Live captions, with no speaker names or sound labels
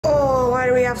why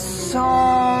do we have so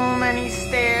many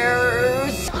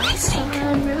stairs? Okay, sneak.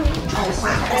 Oh,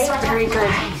 wow, that's very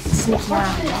good. Sneaking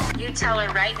around. You tell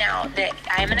her right now that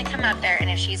I'm gonna come up there, and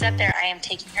if she's up there, I am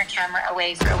taking her camera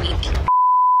away for a week.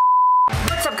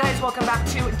 What's up, guys? Welcome back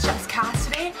to JUSTKASS.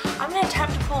 Today, I'm gonna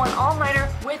attempt to pull an all-nighter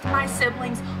with my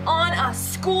siblings on a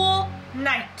school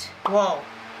night. Whoa.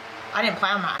 I didn't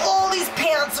plan that. Oh, these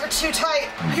pants are too tight.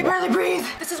 I can barely breathe.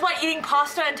 This is why eating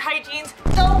pasta and tight jeans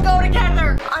don't go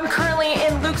together. I'm currently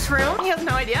in Luke's room. He has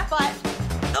no idea, but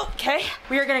okay.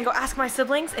 We are gonna go ask my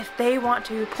siblings if they want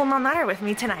to pull an all-nighter with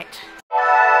me tonight.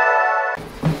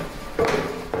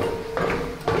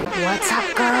 What's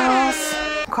up, girls?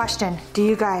 Question, do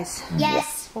you guys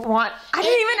want? I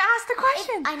didn't even ask the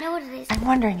question. I know what it is. I'm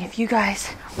wondering if you guys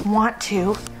want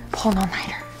to pull an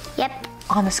all-nighter. Yep.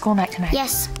 On the school night tonight.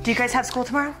 Yes. Do you guys have school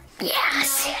tomorrow?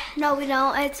 Yes. No, we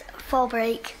don't. It's fall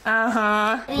break.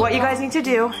 What you guys need to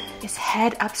do is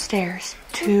head upstairs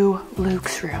to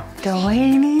Luke's room.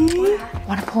 Delaney,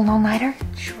 want to pull an all-nighter?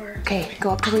 Sure. Okay, go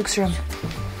up to Luke's room.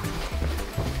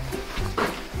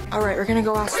 All right, we're gonna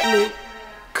go ask Luke.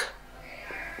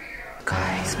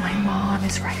 Guys, my mom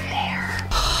is right there.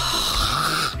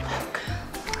 Luke,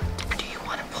 do you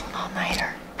want to pull an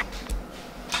all-nighter?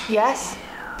 Yes?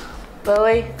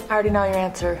 Lily, I already know your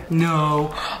answer.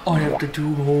 No, I have to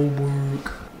do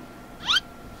homework.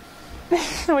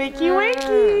 Wakey,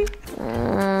 wakey.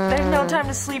 There's no time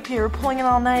to sleep here. We're pulling an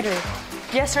all-nighter.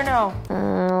 Yes or no?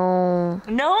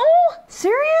 No?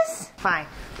 Serious? Fine.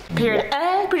 Period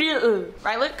A, period U.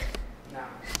 Right, Luke? No.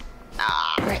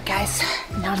 Alright, guys.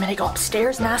 Now I'm gonna go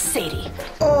upstairs and ask Sadie.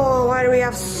 Oh, why do we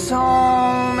have so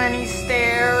many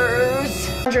stairs?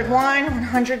 101,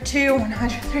 102,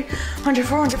 103,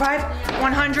 104, 105,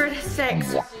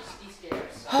 106.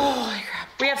 Holy crap.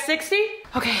 We have 60?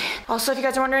 Okay. Also, if you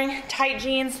guys are wondering, tight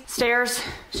jeans, stairs,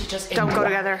 don't go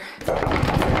together.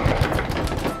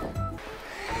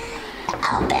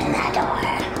 Open the door.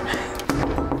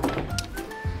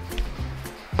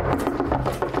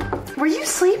 Were you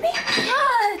sleeping?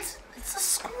 Yeah, it's a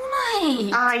school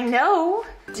night. I know.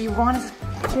 Do you want to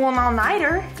pull an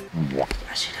all-nighter?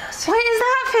 She does. What is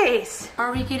that face?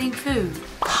 Are we getting food?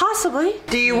 Possibly.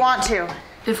 Do you want to?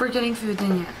 If we're getting food,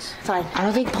 then yes. Fine. I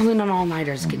don't think pulling an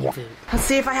all-nighter is getting food. Let's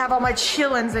see if I have all my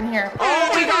chillins in here.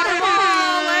 Oh, we got them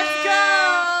all. Let's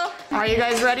go. Are you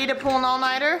guys ready to pull an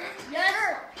all-nighter?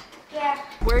 Yes. Yeah.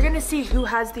 We're gonna see who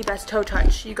has the best toe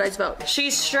touch. You guys vote.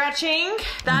 She's stretching.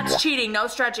 That's cheating. No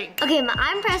stretching. Okay,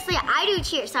 I'm Presley. I do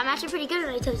cheer, so I'm actually pretty good at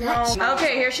my toe touch.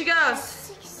 Okay, here she goes.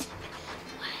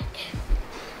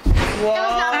 That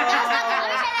was not good.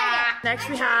 Next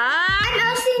we have. I'm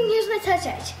Elsie, and here's my toe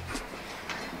touch.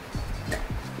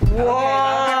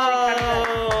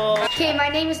 Whoa. Okay, my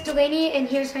name is Delaney, and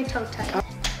here's my toe touch.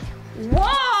 Whoa.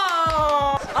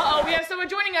 Uh-oh, we have someone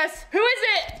joining us. Who is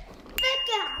it?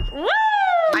 Woo!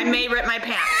 I may rip my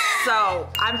pants. So,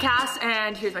 I'm Cass,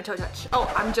 and here's my toe touch. Oh,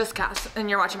 I'm just Cass, and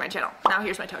you're watching my channel. Now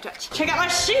here's my toe touch. Check out my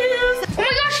shoes. Oh my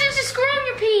gosh, there's a squirrel in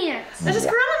your pants. There's a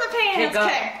squirrel in the pants. go.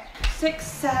 Okay. 6,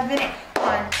 7, 8.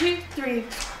 1, 2, 3.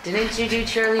 Didn't you do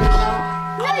cheerleading?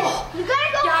 No, you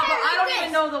gotta go Yeah, but there I don't like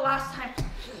even know the last time.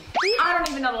 I don't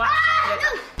even know the last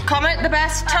time. Comment the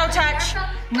best toe touch.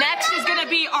 Next is gonna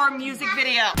be our music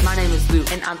video. My name is Luke,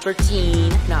 and I'm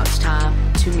 13. Now it's time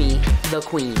to meet the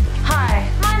queen. Hi,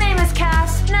 my name is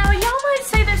Cass. Now, y'all might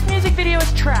say this music video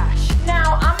is trash.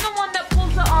 Now, I'm the one that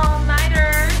pulls the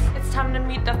all-nighters. It's time to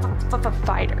meet the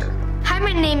fighter. Hi,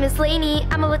 my name is Lainey.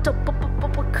 I'm a little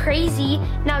crazy.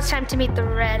 Now it's time to meet the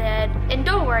redhead. And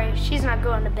don't worry, she's not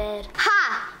going to bed.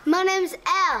 Hi, my name's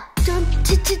Elle. Don't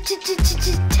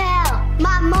tell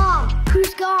my mom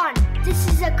who's gone. This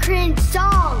is a cringe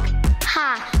song.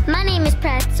 Hi, my name is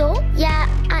Pretzel. Yeah,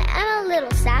 I am a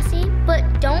little sassy, but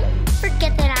don't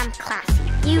forget that I'm classy.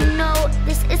 You know,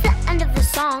 this is the end of the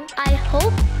song. I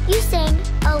hope you sing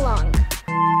along.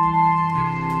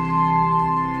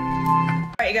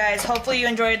 Alright, guys, hopefully you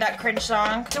enjoyed that cringe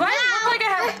song. Do I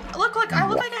look like I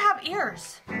have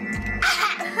ears?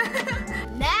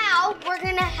 Now we're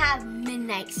gonna have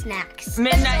midnight snacks.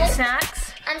 Midnight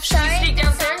snacks? I'm sorry. Sneak the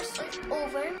downstairs? song is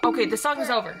over. Okay, the song is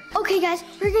over. Okay, guys,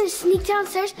 we're gonna sneak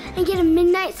downstairs and get a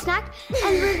midnight snack,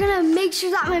 and we're gonna make sure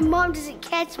that my mom doesn't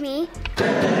catch me.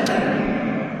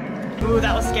 Ooh,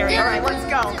 that was scary. Alright, let's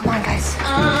go. Come on, guys.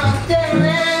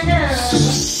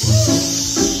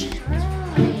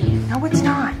 No, it's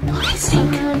not. Okay,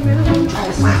 sneak. Oh,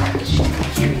 wow.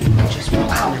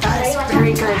 Wow, that is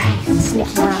very good.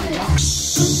 Sneaking around.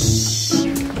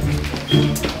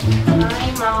 Hi,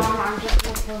 Mom. I'm just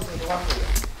gonna close the door for you.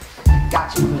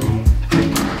 Gotcha. Go.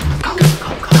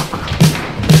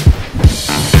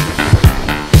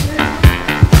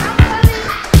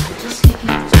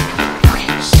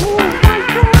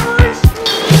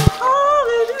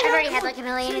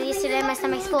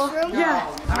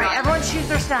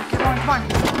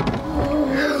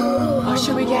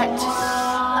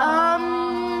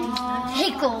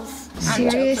 pickles.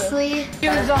 Seriously?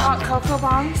 Here's the hot cocoa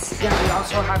bombs. Yeah, we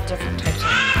also have different types of.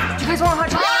 Do you guys want hot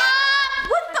chocolate?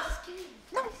 What the?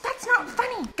 No, that's not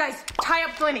funny. Guys, tie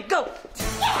up Delaney. Go.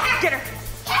 Get her.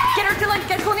 Get her, Delaney.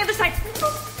 Get her. Go on the other side.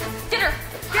 Get her.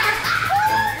 Get her.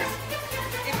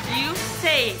 If you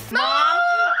say, Mom.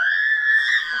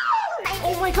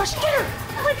 Oh my gosh, get her.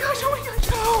 Oh my gosh, oh my gosh.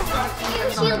 No.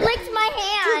 She licked my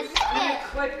hand.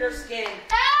 Clip your skin.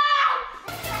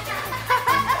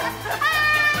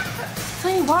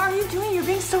 Delaney, what are you doing? You're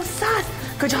being so sus.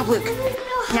 Good job, Luke.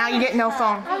 Now you get no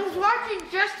phone. I was watching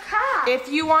JUSTKASS. If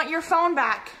you want your phone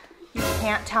back, you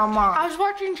can't tell Mom. I was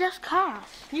watching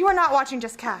JUSTKASS. You are not watching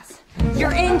JUSTKASS.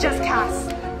 You're in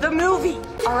JUSTKASS, the movie.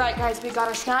 All right, guys, we got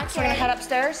our snacks. We're gonna head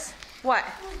upstairs. What?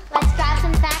 Let's grab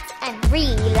some facts and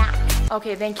relax.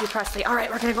 Okay, thank you, Presley. All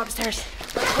right, we're gonna go upstairs.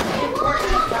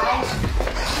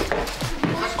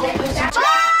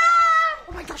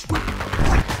 Oh my gosh, wait.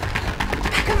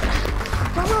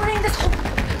 Run around this hole.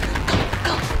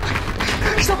 Go.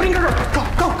 She's opening her door.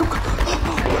 Go.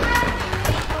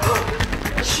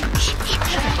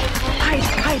 Hide.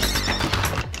 Guys,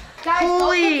 don't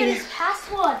Holy look at his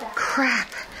password. crap.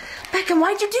 Beckham,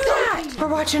 why'd you do that? We're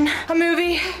watching a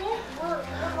movie.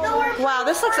 Wow,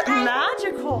 this looks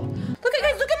magical. Look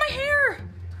at my hair.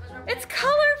 It's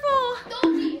colorful.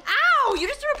 Doji. Ow, you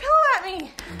just threw a pillow at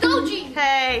me. Doji.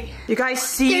 Hey, you guys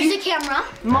see? There's the camera.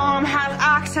 Mom has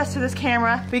access to this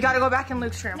camera. We gotta go back in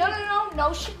Luke's room.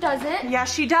 No, she doesn't. Yeah,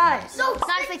 she does. No,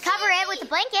 not if we cover it with a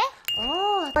blanket.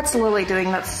 Oh, what's Lily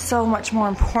doing that's so much more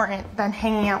important than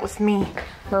hanging out with me?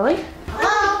 Lily?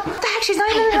 Hello. What the heck? She's not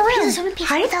even in her room.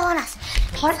 Paisley tell on us.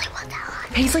 What?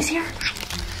 Paisley's here?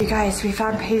 You guys, we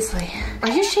found Paisley. Are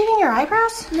you shaving your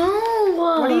eyebrows? No.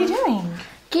 What are you doing?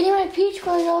 Getting my peach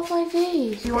fuzz off my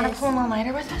face. Do you want to pull an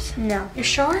all-nighter with us? No. You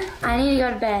sure? I need to go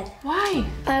to bed. Why?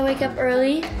 I wake up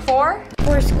early 4?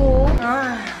 for school.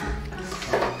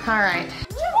 All right.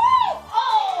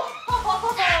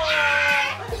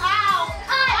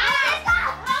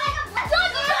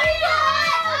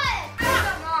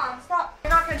 Stop.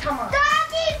 You're not going to tell Mom.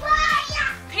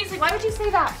 Paisley, why would you say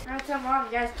that? I'll tell Mom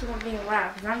you guys keep on being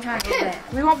loud because I'm trying to go to bed.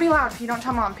 We won't be loud if you don't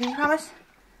tell Mom. Can you promise?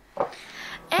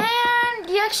 And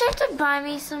you actually have to buy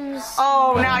me some.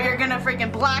 Oh, now you're gonna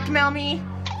freaking blackmail me?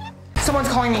 Someone's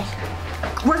calling me.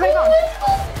 Where's my phone?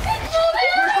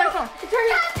 Where's my phone?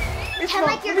 It's Can I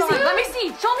like your phone? Let me see.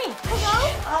 Show me.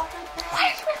 Hello? Why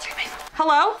are you answering my phone?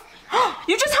 Hello?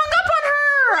 You just hung up on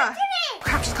her.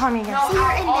 Crap, she's calling me again. So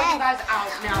you're in All bed. you guys out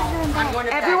now. I'm going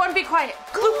to bed. Everyone be quiet.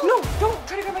 Luke, no, don't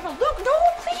try to grab my phone. Luke, no,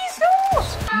 please, no.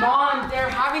 Mom, they're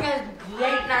having a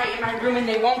late night in my room and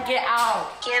they won't get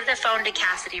out. Give the phone to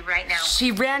Cassidy right now.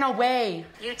 She ran away.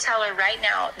 You tell her right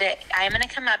now that I am going to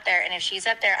come up there, and if she's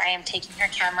up there, I am taking her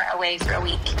camera away for a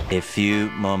week. A few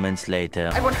moments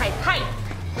later. Everyone hide.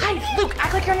 Luke,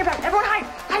 act like you're on your back. Everyone hide.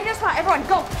 Hide in a spot. Everyone,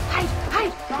 go. Hide.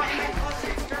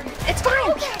 It's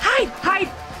fine. Hide.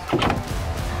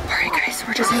 All right, guys,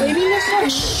 we're just leaving this one.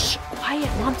 Shh, quiet.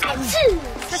 Mom's coming.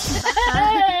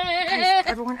 Guys,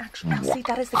 everyone actually see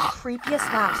that is the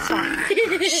creepiest laugh. Stop.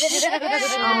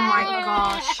 Oh my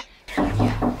gosh.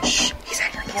 Shh, he's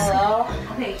acting like he's Hello?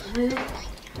 Okay,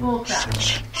 Luke.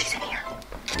 Shh, she's in here.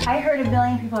 I heard a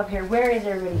billion people up here. Where is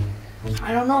everybody?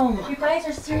 I don't know. You guys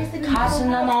are seriously Cass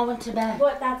and them all went to bed.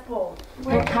 What? That's bold.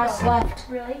 Well, Cass left.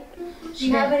 Really?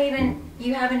 You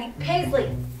haven't.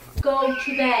 Paisley, go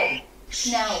to bed.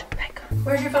 No.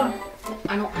 Where's your phone?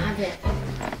 I don't have it.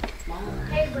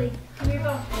 Paisley, give me your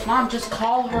phone. Mom, just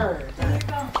call her. You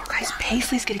guys,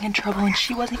 Paisley's getting in trouble and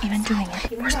she wasn't even doing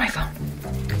it. Where's my phone?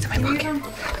 It's in my pocket.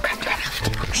 Grab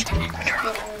it. Shh, turn it off. Grab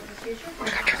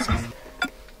it off.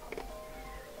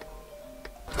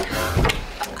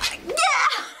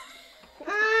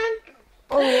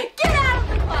 Get out of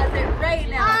the closet right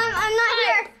now. I'm not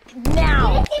here.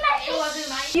 Now.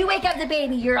 You wake up the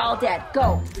baby, you're all dead.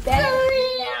 Go. Bed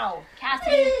now.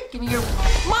 Cassidy, give me your...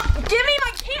 Mom, give me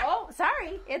my camera. Oh,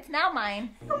 sorry. It's now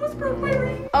mine. Almost broke my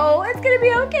ring. Oh, it's gonna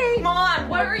be okay. Mom,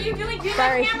 what are you doing? Give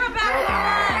Sorry. my camera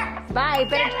back. Bye.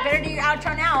 Better do your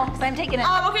outro now, because I'm taking it.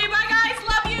 Okay, bye guys.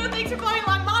 Love you. Thanks for following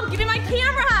along. Mom, give me my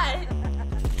camera.